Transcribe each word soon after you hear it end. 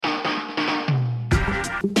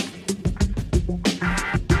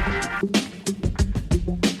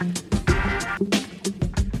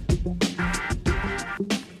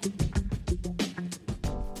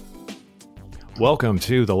Welcome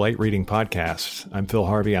to the Light Reading Podcast. I'm Phil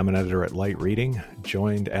Harvey. I'm an editor at Light Reading,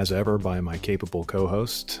 joined as ever by my capable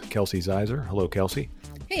co-host, Kelsey Zeiser. Hello, Kelsey.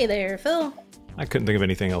 Hey there, Phil. I couldn't think of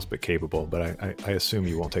anything else but capable, but I assume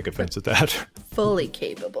you won't take offense at that. Fully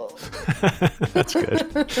capable. That's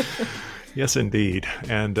good. Yes, indeed.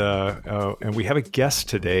 And we have a guest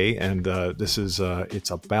today, and this is it's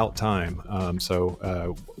about time.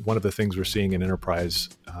 So one of the things we're seeing in enterprise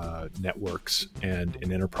networks and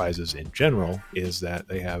in enterprises in general is that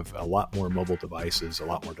they have a lot more mobile devices, a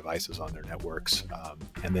lot more devices on their networks.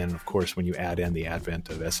 And then, of course, when you add in the advent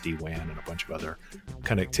of SD-WAN and a bunch of other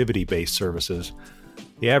connectivity-based services,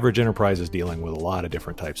 the average enterprise is dealing with a lot of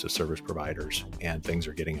different types of service providers, and things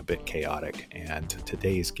are getting a bit chaotic. And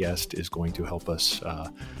today's guest is going to help us.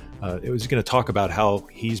 It was going to talk about how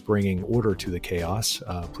he's bringing order to the chaos.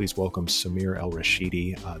 Please welcome Samir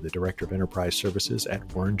El-Rashidi, the Director of Enterprise Services at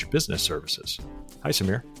Orange Business Services. Hi,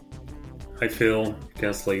 Samir. Hi, Phil.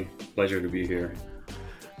 Kelsey. Pleasure to be here.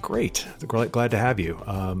 Great. Glad to have you.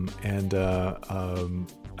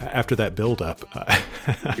 After that build-up, I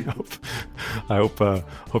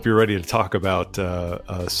hope you're ready to talk about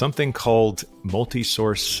something called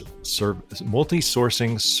multi-sourcing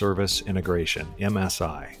service integration,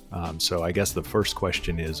 MSI. So I guess the first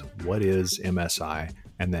question is, what is MSI,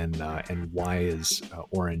 and then and why is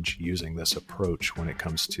Orange using this approach when it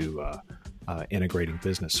comes to integrating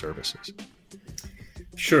business services?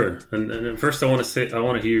 Sure. And first, I want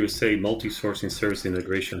to hear you say multi-sourcing service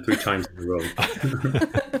integration 3 times in a row.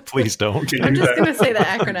 Please don't. I'm just going to say the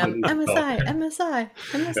acronym MSI.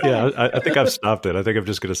 Yeah, I think I've stopped it. I think I'm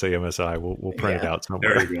just going to say MSI. We'll print it out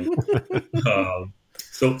somewhere. There you go.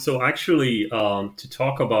 So actually, to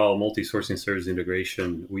talk about multi-sourcing service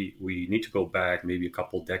integration, we need to go back maybe a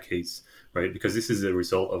couple decades, right? Because this is a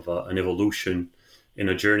result of an evolution in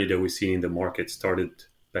a journey that we see in the market. Started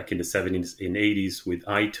back in the 70s and 80s with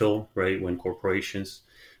ITIL, right? When corporations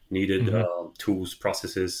needed tools,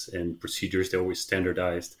 processes, and procedures that were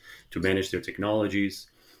standardized to manage their technologies.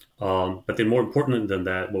 But then more important than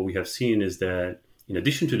that, what we have seen is that in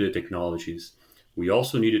addition to the technologies, we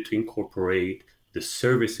also needed to incorporate the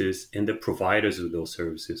services and the providers of those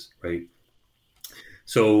services, right?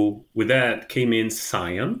 So with that came in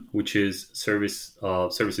SIAM, which is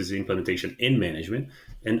services implementation and management.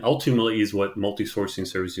 And ultimately is what multi-sourcing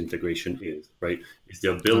service integration is, right? It's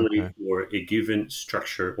the ability for a given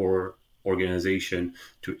structure or organization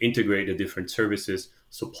to integrate the different services,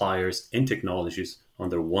 suppliers, and technologies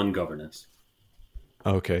under one governance.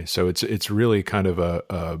 Okay, so it's really kind of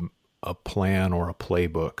a plan or a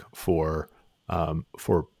playbook for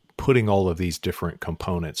putting all of these different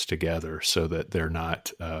components together, so that they're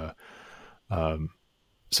not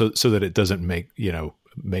so that it doesn't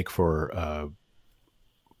make for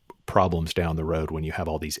problems down the road when you have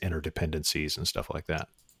all these interdependencies and stuff like that.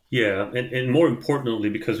 Yeah, and more importantly,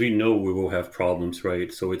 because we know we will have problems,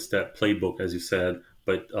 right? So it's that playbook, as you said,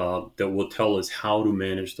 but that will tell us how to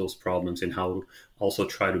manage those problems and how to also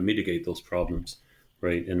try to mitigate those problems,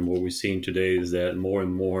 right? And what we're seeing today is that more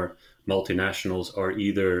and more multinationals are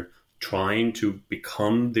either trying to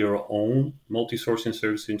become their own multi-sourcing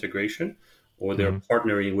service integration, or they're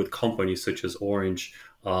partnering with companies such as Orange,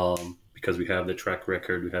 because we have the track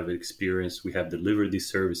record, we have the experience, we have delivered these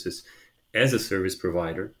services as a service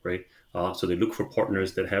provider, right? So they look for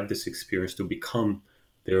partners that have this experience to become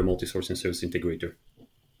their multi-sourcing service integrator.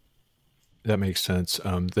 That makes sense.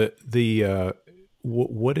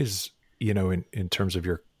 What is, in terms of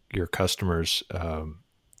your customers,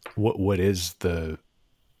 what is the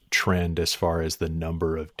trend as far as the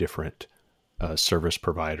number of different service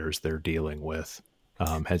providers they're dealing with?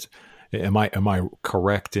 Am I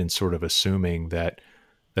correct in sort of assuming that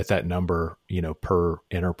number, per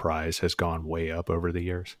enterprise has gone way up over the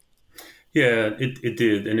years? Yeah, it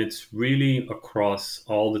did. And it's really across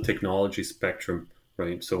all the technology spectrum,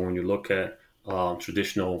 right? So when you look at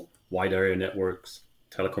traditional wide area networks,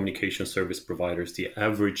 telecommunication service providers, the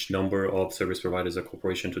average number of service providers a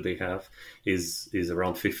corporation today have is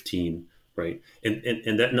around 15, right?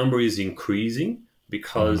 And that number is increasing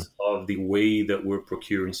because of the way that we're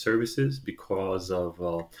procuring services, because of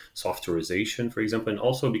softwareization, for example, and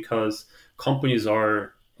also because companies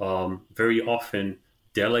are very often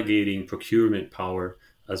delegating procurement power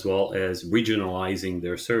as well as regionalizing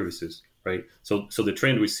their services, right? So the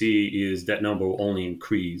trend we see is that number will only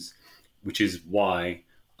increase, which is why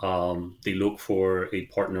they look for a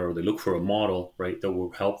partner, or they look for a model, right, that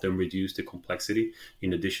will help them reduce the complexity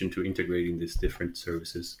in addition to integrating these different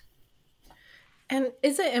services. And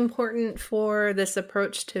is it important for this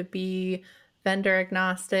approach to be vendor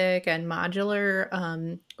agnostic and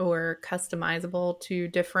modular, or customizable to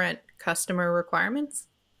different customer requirements?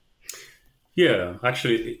 Yeah,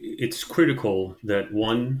 actually, it's critical that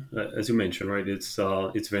one, as you mentioned, right? It's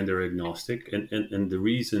vendor agnostic, and the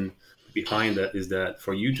reason behind that is that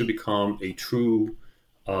for you to become a true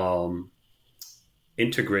um,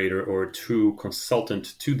 integrator or a true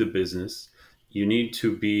consultant to the business, you need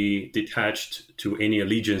to be detached to any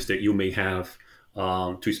allegiance that you may have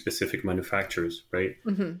to specific manufacturers, right?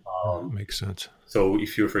 Hmm. Um, Makes sense. so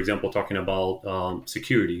if you're, for example, talking about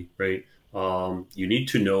security, right? You need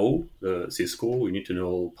to know Cisco, you need to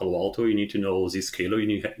know Palo Alto, you need to know Zscaler,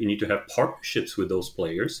 you need to have partnerships with those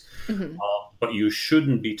players, Hmm. but you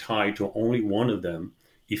shouldn't be tied to only one of them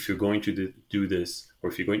if you're going to do this, or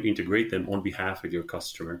if you're going to integrate them on behalf of your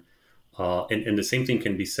customer. And the same thing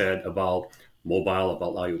can be said about mobile,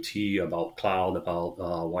 about IoT, about cloud, about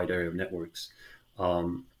wide area of networks.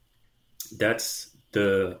 Um, that's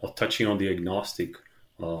the touching on the agnostic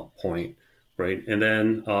point, right? And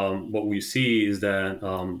then what we see is that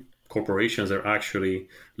corporations are actually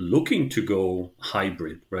looking to go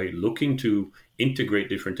hybrid, right? Looking to integrate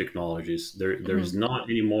different technologies. There's not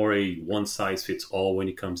anymore a one size fits all when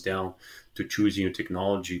it comes down to choosing a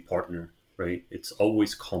technology partner, right? It's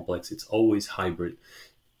always complex. It's always hybrid.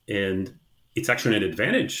 And it's actually an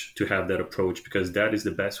advantage to have that approach because that is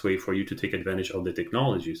the best way for you to take advantage of the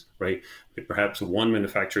technologies, right? Perhaps one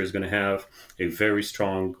manufacturer is going to have a very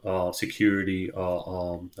strong security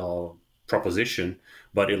proposition,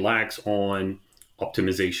 but it lacks on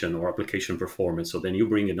optimization or application performance. So then you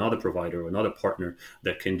bring another provider or another partner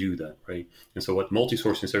that can do that, right? And so what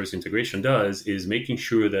multi-source and service integration does is making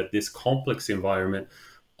sure that this complex environment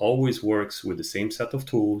always works with the same set of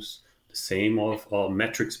tools, the same of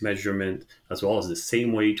metrics measurement, as well as the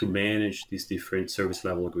same way to manage these different service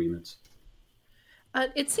level agreements.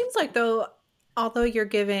 It seems like though, although you're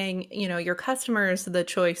giving, your customers the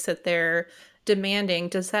choice that they're demanding,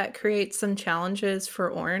 does that create some challenges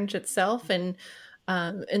for Orange itself, and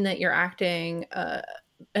in that you're acting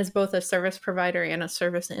as both a service provider and a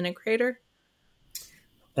service integrator?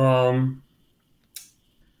 Um,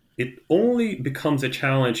 it only becomes a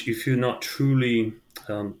challenge if you're not truly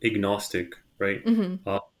agnostic, right? Hmm.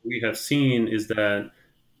 We have seen is that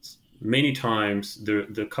many times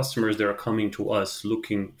the customers that are coming to us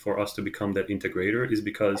looking for us to become that integrator is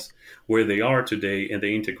because where they are today and the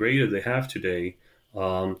integrator they have today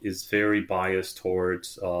is very biased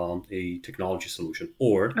towards a technology solution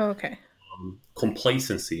or Oh, okay.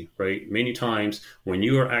 complacency, right? Many times when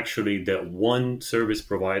you are actually that one service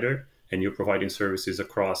provider and you're providing services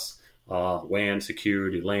across WAN,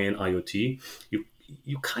 security, LAN, IoT,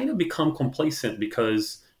 you kind of become complacent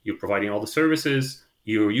because you're providing all the services.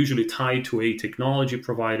 You're usually tied to a technology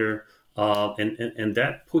provider, and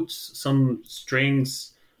that puts some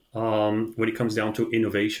strings when it comes down to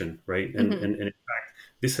innovation, right? Hmm. And in fact,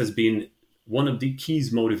 this has been one of the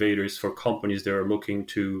keys motivators for companies that are looking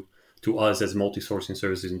to us as multi-sourcing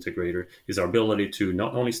services integrator is our ability to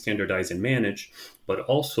not only standardize and manage, but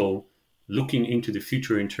also looking into the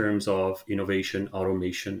future in terms of innovation,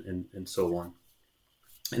 automation, and so on.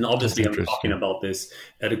 And That's obviously, I'm talking interesting. about this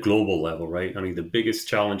at a global level, right? I mean, the biggest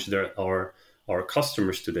challenge there are our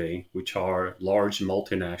customers today, which are large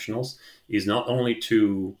multinationals, is not only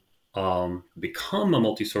to become a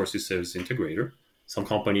multi-source service integrator. Some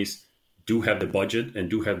companies do have the budget and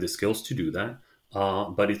do have the skills to do that,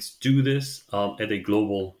 but it's do this at a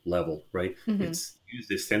global level, right? Hmm. It's use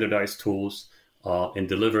the standardized tools and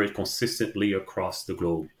deliver it consistently across the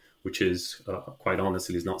globe, which is quite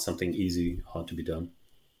honestly is not something easy to be done.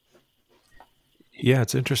 Yeah,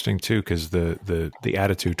 it's interesting too because the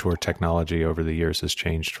attitude toward technology over the years has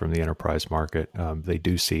changed from the enterprise market. They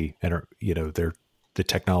do see their the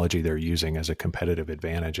technology they're using as a competitive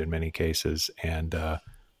advantage in many cases, and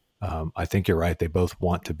I think you're right. They both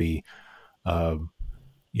want to be, um,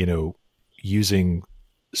 you know, using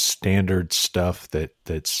standard stuff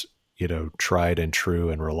that's tried and true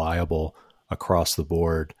and reliable across the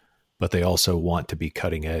board, but they also want to be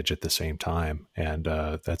cutting edge at the same time, and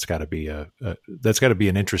that's got to be that's got to be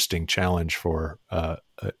an interesting challenge for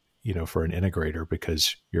for an integrator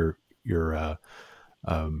because you're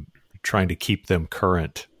um, trying to keep them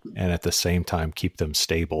current and at the same time keep them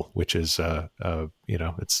stable, which is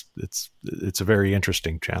it's a very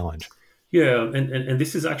interesting challenge. Yeah, and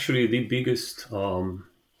this is actually the biggest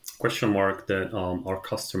question mark that our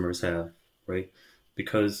customers have, right?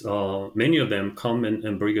 Because many of them come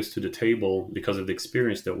and bring us to the table because of the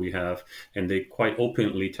experience that we have, and they quite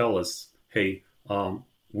openly tell us, "Hey,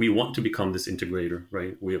 we want to become this integrator,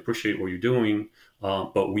 right? We appreciate what you're doing,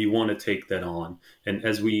 but we want to take that on." And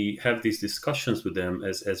as we have these discussions with them,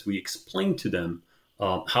 as we explain to them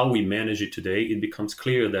how we manage it today, it becomes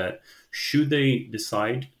clear that should they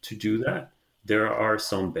decide to do that, there are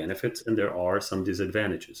some benefits and there are some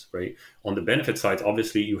disadvantages, right? On the benefit side,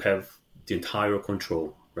 obviously you have the entire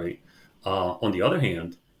control, right? On the other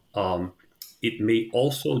hand, it may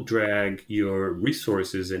also drag your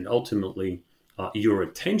resources and ultimately your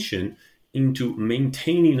attention into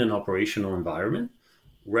maintaining an operational environment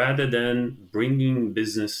rather than bringing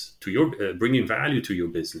business to your bringing value to your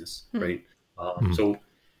business, right? So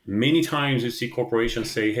many times you see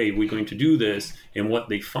corporations say, "Hey, we're going to do this," and what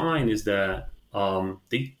they find is that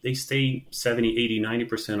they stay 70, 80,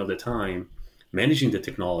 90% of the time managing the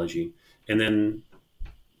technology, and then,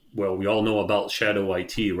 well, we all know about shadow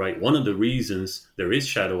IT, right? One of the reasons there is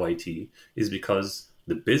shadow IT is because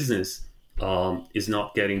the business is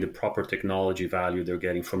not getting the proper technology value they're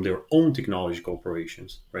getting from their own technology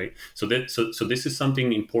corporations, right? So this is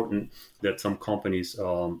something important that some companies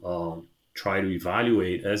try to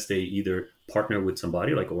evaluate as they either partner with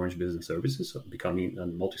somebody like Orange Business Services, becoming a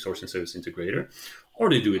multi-sourcing service integrator, or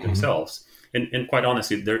they do it themselves. And quite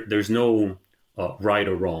honestly, there's no right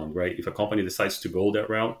or wrong, right? If a company decides to go that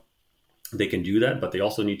route, they can do that, but they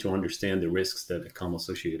also need to understand the risks that come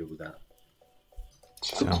associated with that.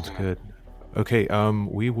 Sounds good. Okay,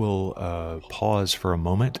 we will pause for a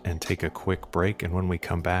moment and take a quick break. And when we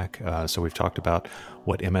come back, so we've talked about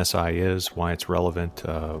what MSI is, why it's relevant,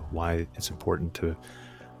 why it's important to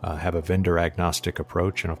have a vendor agnostic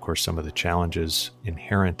approach, and of course, some of the challenges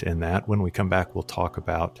inherent in that. When we come back, we'll talk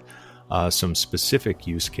about some specific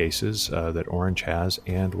use cases that Orange has,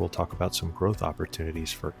 and we'll talk about some growth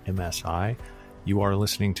opportunities for MSI. You are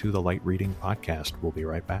listening to the Light Reading Podcast. We'll be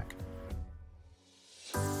right back.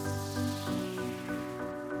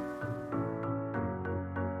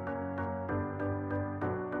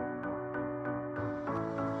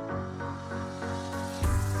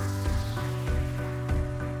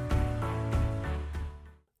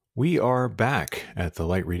 We are back at the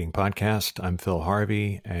Light Reading Podcast. I'm Phil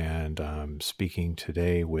Harvey, and I'm speaking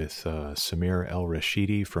today with Samir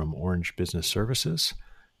El-Rashidi from Orange Business Services.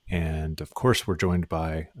 And of course, we're joined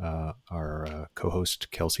by our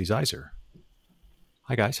co-host, Kelsey Zeiser.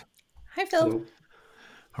 Hi, guys. Hi, Phil. Hello.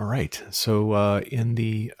 All right. So in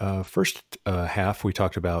the first half, we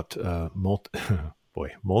talked about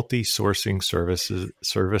multi-sourcing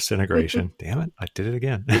service integration. Damn it, I did it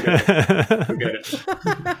again.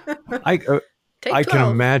 I can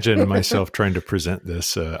imagine myself trying to present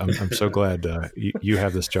this. I'm so glad you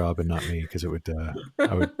have this job and not me, because it would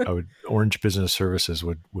Orange Business Services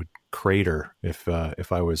would crater if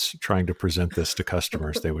I was trying to present this to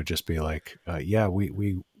customers. They would just be like, "Yeah,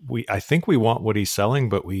 we I think we want what he's selling,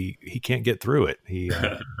 but he can't get through it. He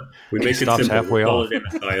make stops it halfway off."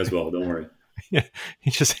 MSI as well. Don't worry. Yeah,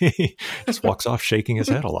 he just walks off shaking his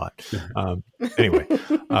head a lot. Anyway,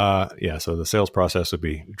 so the sales process would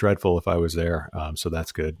be dreadful if I was there. So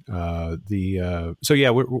that's good. We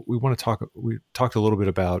want to talk. We talked a little bit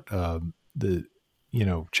about the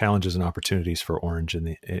challenges and opportunities for Orange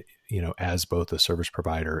and as both a service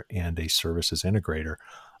provider and a services integrator.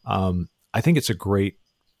 I think it's a great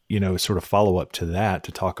sort of follow up to that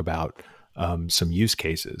to talk about some use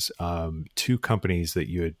cases. Two companies that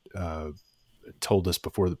you had told us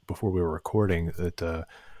before we were recording that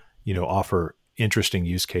offer interesting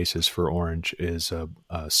use cases for Orange is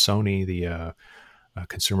Sony, the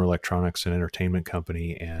consumer electronics and entertainment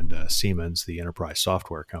company, and Siemens, the enterprise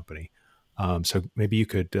software company. So maybe you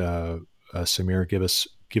could, Samir, give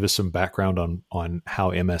us some background on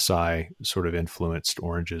how MSI sort of influenced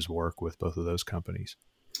Orange's work with both of those companies.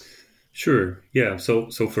 Sure. Yeah.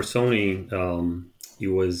 So for Sony, it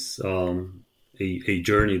was a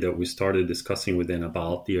journey that we started discussing with them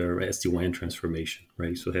about their SD-WAN transformation,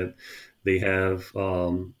 right? So they have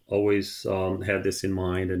always had this in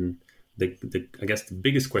mind, and I guess the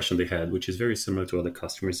biggest question they had, which is very similar to other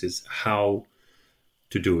customers, is how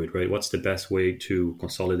to do it, right? What's the best way to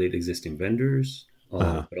consolidate existing vendors,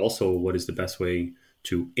 but also what is the best way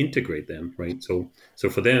to integrate them, right? So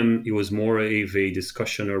for them, it was more of a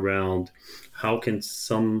discussion around how can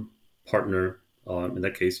some partner, in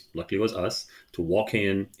that case, luckily it was us, to walk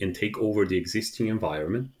in and take over the existing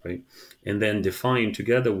environment, right? And then define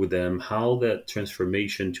together with them how that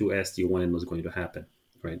transformation to SD-WAN was going to happen,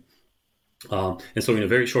 right? And so in a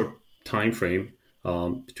very short time frame,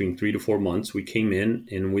 between 3 to 4 months, we came in,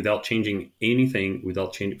 and without changing anything,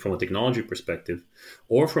 from a technology perspective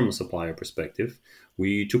or from a supplier perspective,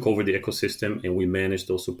 we took over the ecosystem and we managed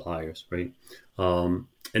those suppliers, right? And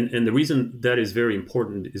the reason that is very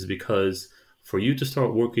important is because for you to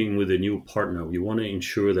start working with a new partner, you want to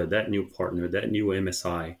ensure that new partner, that new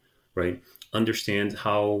MSI, right, understand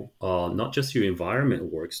how not just your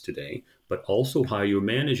environment works today, but also how you're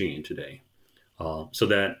managing it today. So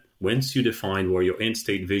that once you define where your end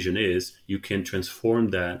state vision is, you can transform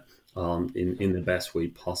that in the best way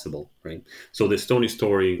possible, right? So the Stony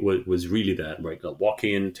story was really that, right? Walk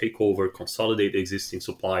in, take over, consolidate existing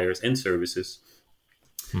suppliers and services,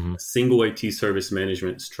 a single IT service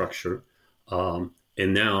management structure.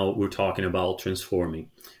 And now we're talking about transforming.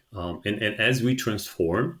 And as we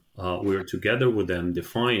transform, we're together with them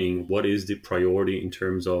defining what is the priority in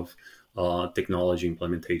terms of technology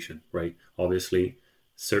implementation, right? Obviously,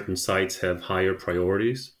 certain sites have higher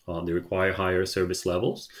priorities, they require higher service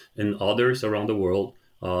levels, and others around the world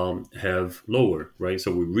have lower, right?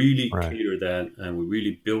 So we really cater that, and we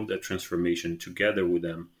really build that transformation together with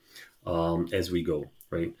them as we go,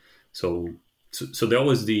 right? So that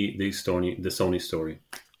was the Sony story.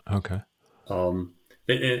 Okay.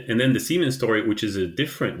 And then the Siemens story, which is a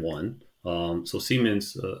different one. So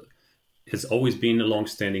Siemens has always been a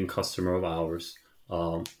long-standing customer of ours.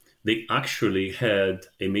 They actually had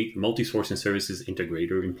a multi-sourcing services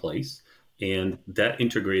integrator in place, and that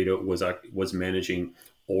integrator was managing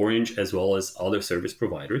Orange as well as other service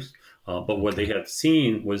providers. But what they had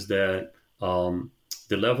seen was that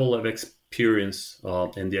the level of experience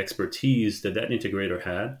and the expertise that integrator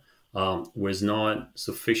had was not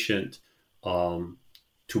sufficient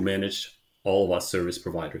to manage all of us service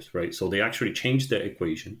providers, right? So they actually changed that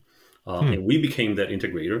equation, and we became that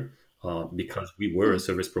integrator because we were a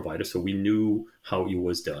service provider. So we knew how it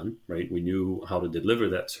was done, right? We knew how to deliver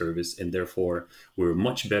that service, and therefore we were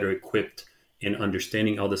much better equipped in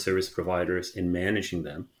understanding other service providers and managing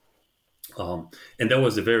them. And that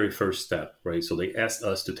was the very first step, right? So they asked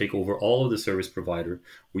us to take over all of the service provider.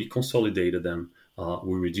 We consolidated them.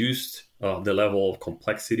 We reduced the level of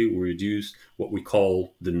complexity. We reduced what we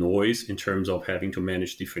call the noise in terms of having to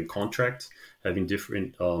manage different contracts, having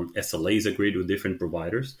different SLAs agreed with different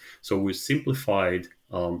providers. So we simplified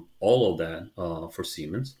all of that for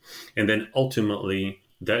Siemens. And then ultimately,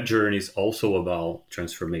 that journey is also about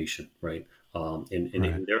transformation, right?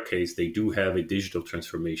 In their case, they do have a digital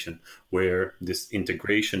transformation where this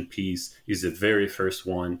integration piece is the very first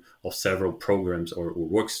one of several programs or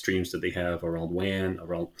work streams that they have around WAN,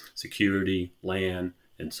 around security, LAN,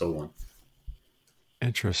 and so on.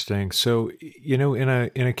 Interesting. So, in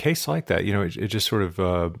a case like that, it just sort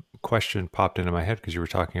of question popped into my head because you were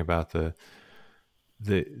talking about the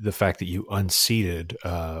fact that you unseated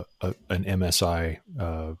an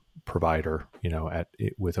MSI provider,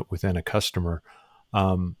 within a customer.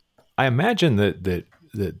 I imagine that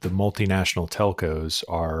the multinational telcos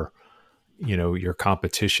are, your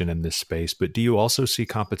competition in this space. But do you also see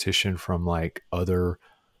competition from like other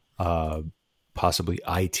possibly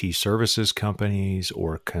IT services companies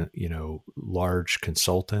or large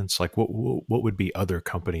consultants? Like what would be other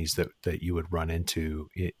companies that you would run into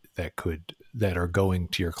that are going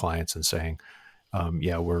to your clients and saying,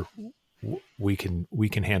 we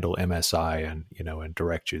can handle MSI and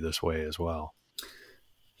direct you this way as well?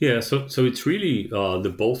 Yeah, so it's really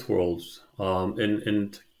the both worlds,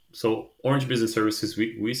 and so Orange Business Services,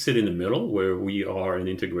 we sit in the middle where we are an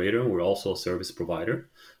integrator. We're also a service provider.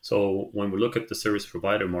 So when we look at the service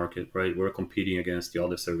provider market, right, we're competing against the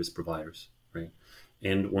other service providers, right?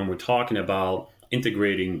 And when we're talking about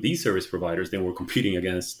integrating these service providers, then we're competing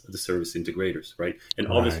against the service integrators, right? And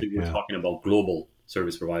obviously we're talking about global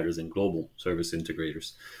service providers and global service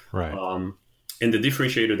integrators. Right. And the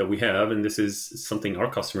differentiator that we have, and this is something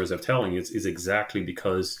our customers are telling us, is exactly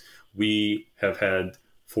because we have had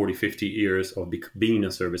 40, 50 years of being a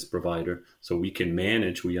service provider. So we can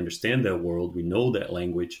manage, we understand that world, we know that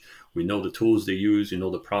language, we know the tools they use,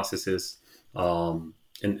 the processes. And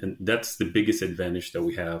that's the biggest advantage that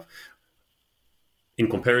we have in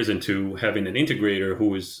comparison to having an integrator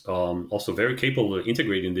who is also very capable of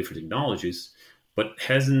integrating different technologies, but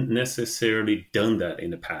hasn't necessarily done that in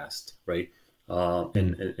the past, right?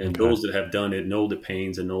 And those that have done it know the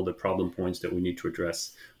pains and know the problem points that we need to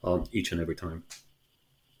address each and every time.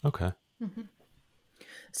 Okay. Mm-hmm.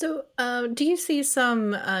 So do you see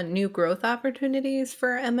some new growth opportunities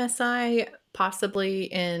for MSI, possibly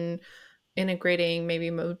in integrating maybe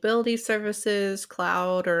mobility services,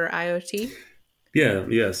 cloud, or IoT?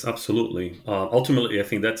 Yes, absolutely. Ultimately, I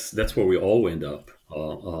think that's where we all end up.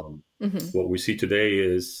 What we see today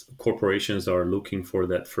is corporations are looking for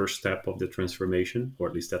that first step of the transformation, or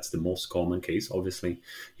at least that's the most common case. Obviously,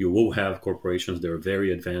 you will have corporations that are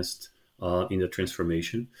very advanced in the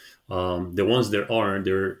transformation. The ones that aren't,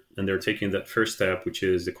 they're taking that first step, which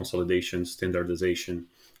is the consolidation, standardization,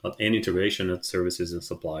 and integration of services and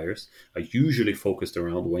suppliers are usually focused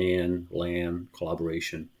around WAN, LAN,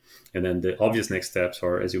 collaboration. And then the obvious next steps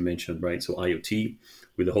are, as you mentioned, right? So IoT,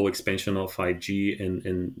 with the whole expansion of 5G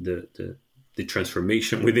and the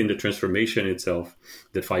transformation within the transformation itself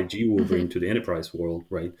that 5G will bring to the enterprise world,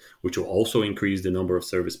 right? Which will also increase the number of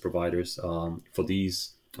service providers for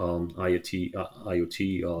these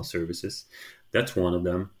IoT services. That's one of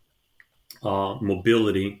them.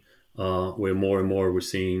 Mobility, where more and more we're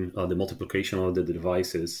seeing the multiplication of the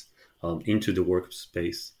devices into the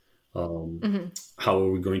workspace. How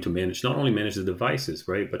are we going to manage, not only manage the devices,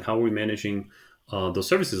 right, but how are we managing those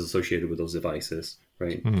services associated with those devices,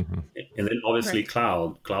 right? And then obviously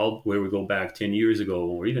cloud, where we go back 10 years ago,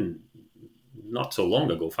 or even not so long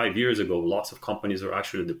ago, 5 years ago, lots of companies are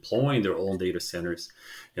actually deploying their own data centers.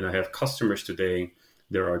 And I have customers today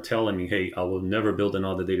that are telling me, hey, I will never build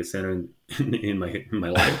another data center in my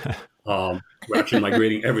life. We're actually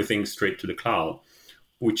migrating everything straight to the cloud,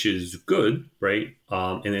 which is good, right?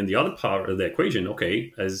 And then the other part of the equation,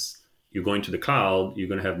 okay, as you're going to the cloud, you're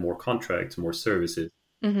going to have more contracts, more services.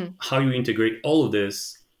 How you integrate all of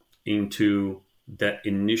this into that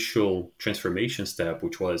initial transformation step,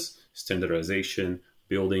 which was standardization,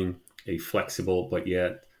 building a flexible but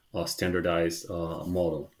yet standardized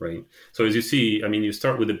model, right? So as you see, I mean, you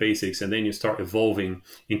start with the basics and then you start evolving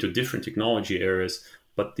into different technology areas.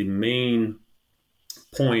 But the main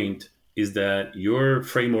point is that your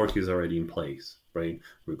framework is already in place, right?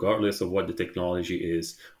 Regardless of what the technology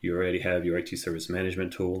is, you already have your IT service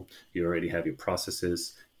management tool, you already have your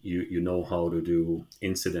processes, you know how to do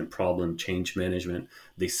incident problem change management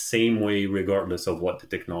the same way, regardless of what the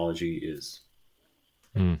technology is.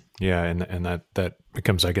 Yeah, and that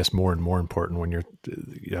becomes, I guess, more and more important when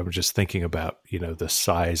I was just thinking about, the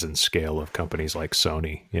size and scale of companies like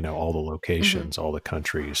Sony, all the locations, all the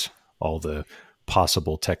countries, all the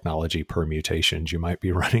possible technology permutations you might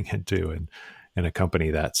be running into in a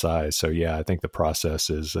company that size. So yeah, I think the process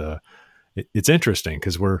is it's interesting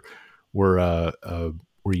because we're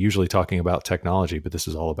usually talking about technology, but this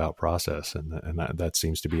is all about process, and that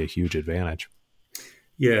seems to be a huge advantage.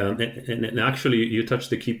 Yeah, and actually you touched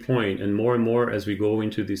the key point, and more as we go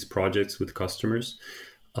into these projects with customers,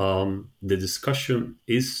 the discussion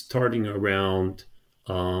is starting around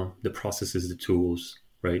the processes, the tools,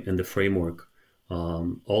 right, and the framework.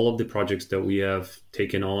 All of the projects that we have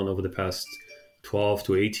taken on over the past 12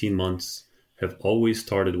 to 18 months have always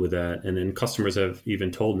started with that. And then customers have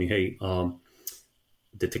even told me, hey,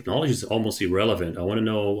 the technology is almost irrelevant. I want to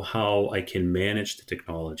know how I can manage the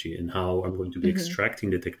technology and how I'm going to be extracting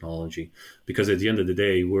the technology. Because at the end of the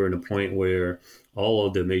day, we're in a point where all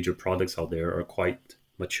of the major products out there are quite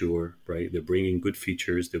mature, right? They're bringing good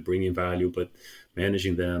features, they're bringing value, but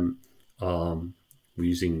managing them, we're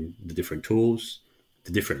using the different tools,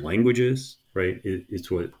 the different languages, right?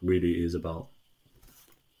 It's what it really is about.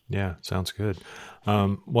 Yeah, sounds good.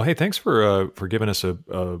 Well, hey, thanks for giving us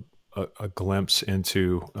a glimpse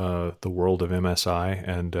into the world of MSI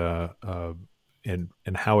and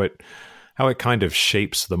how it kind of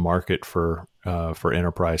shapes the market for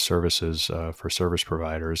enterprise services for service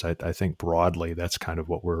providers. I think broadly that's kind of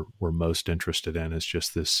what we're most interested in, is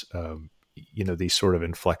just this these sort of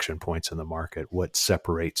inflection points in the market. What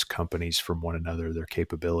separates companies from one another, their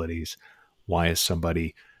capabilities? Why is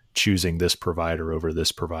somebody choosing this provider over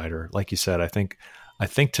this provider? Like you said, I think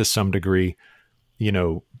to some degree,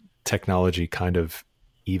 technology kind of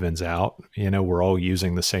evens out. We're all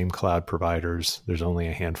using the same cloud providers. There's only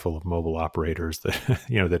a handful of mobile operators that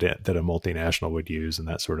that a multinational would use, and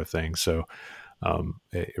that sort of thing. So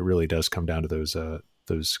it really does come down to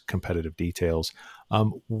those competitive details.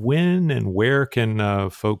 When and where can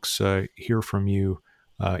folks hear from you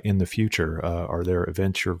in the future? Are there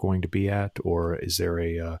events you're going to be at, or is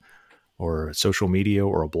there or social media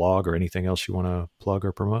or a blog or anything else you want to plug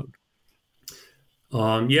or promote?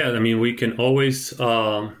 Yeah, I mean, we can always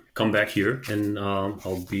come back here, and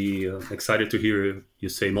I'll be excited to hear you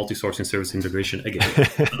say multi-sourcing service integration again.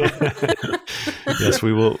 Yes,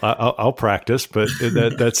 we will. I'll practice, but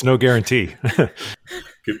that's no guarantee.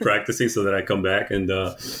 Keep practicing so that I come back. And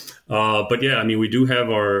but yeah, I mean, we do have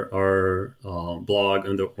our blog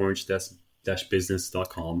under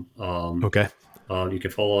orange-business.com. Okay. You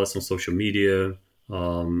can follow us on social media.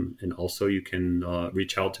 And also you can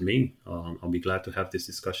reach out to me. I'll be glad to have these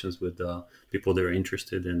discussions with people that are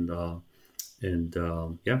interested and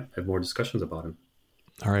have more discussions about them.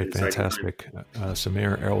 All right, fantastic.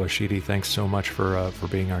 Sameer El-Rashidi, thanks so much for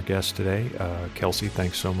being our guest today. Kelsey,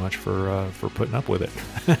 thanks so much for putting up with it.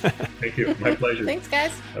 Thank you. My pleasure. Thanks,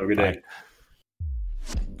 guys. Have a good day.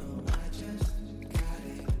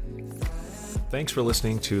 Bye. Thanks for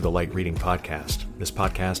listening to the Light Reading Podcast. This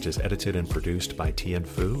podcast is edited and produced by Tian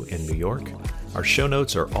Fu in New York. Our show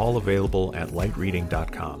notes are all available at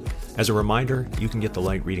lightreading.com. As a reminder, you can get the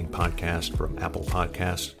Light Reading Podcast from Apple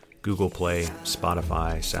Podcasts, Google Play,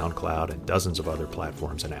 Spotify, SoundCloud, and dozens of other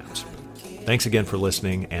platforms and apps. Thanks again for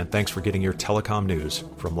listening, and thanks for getting your telecom news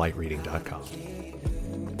from lightreading.com.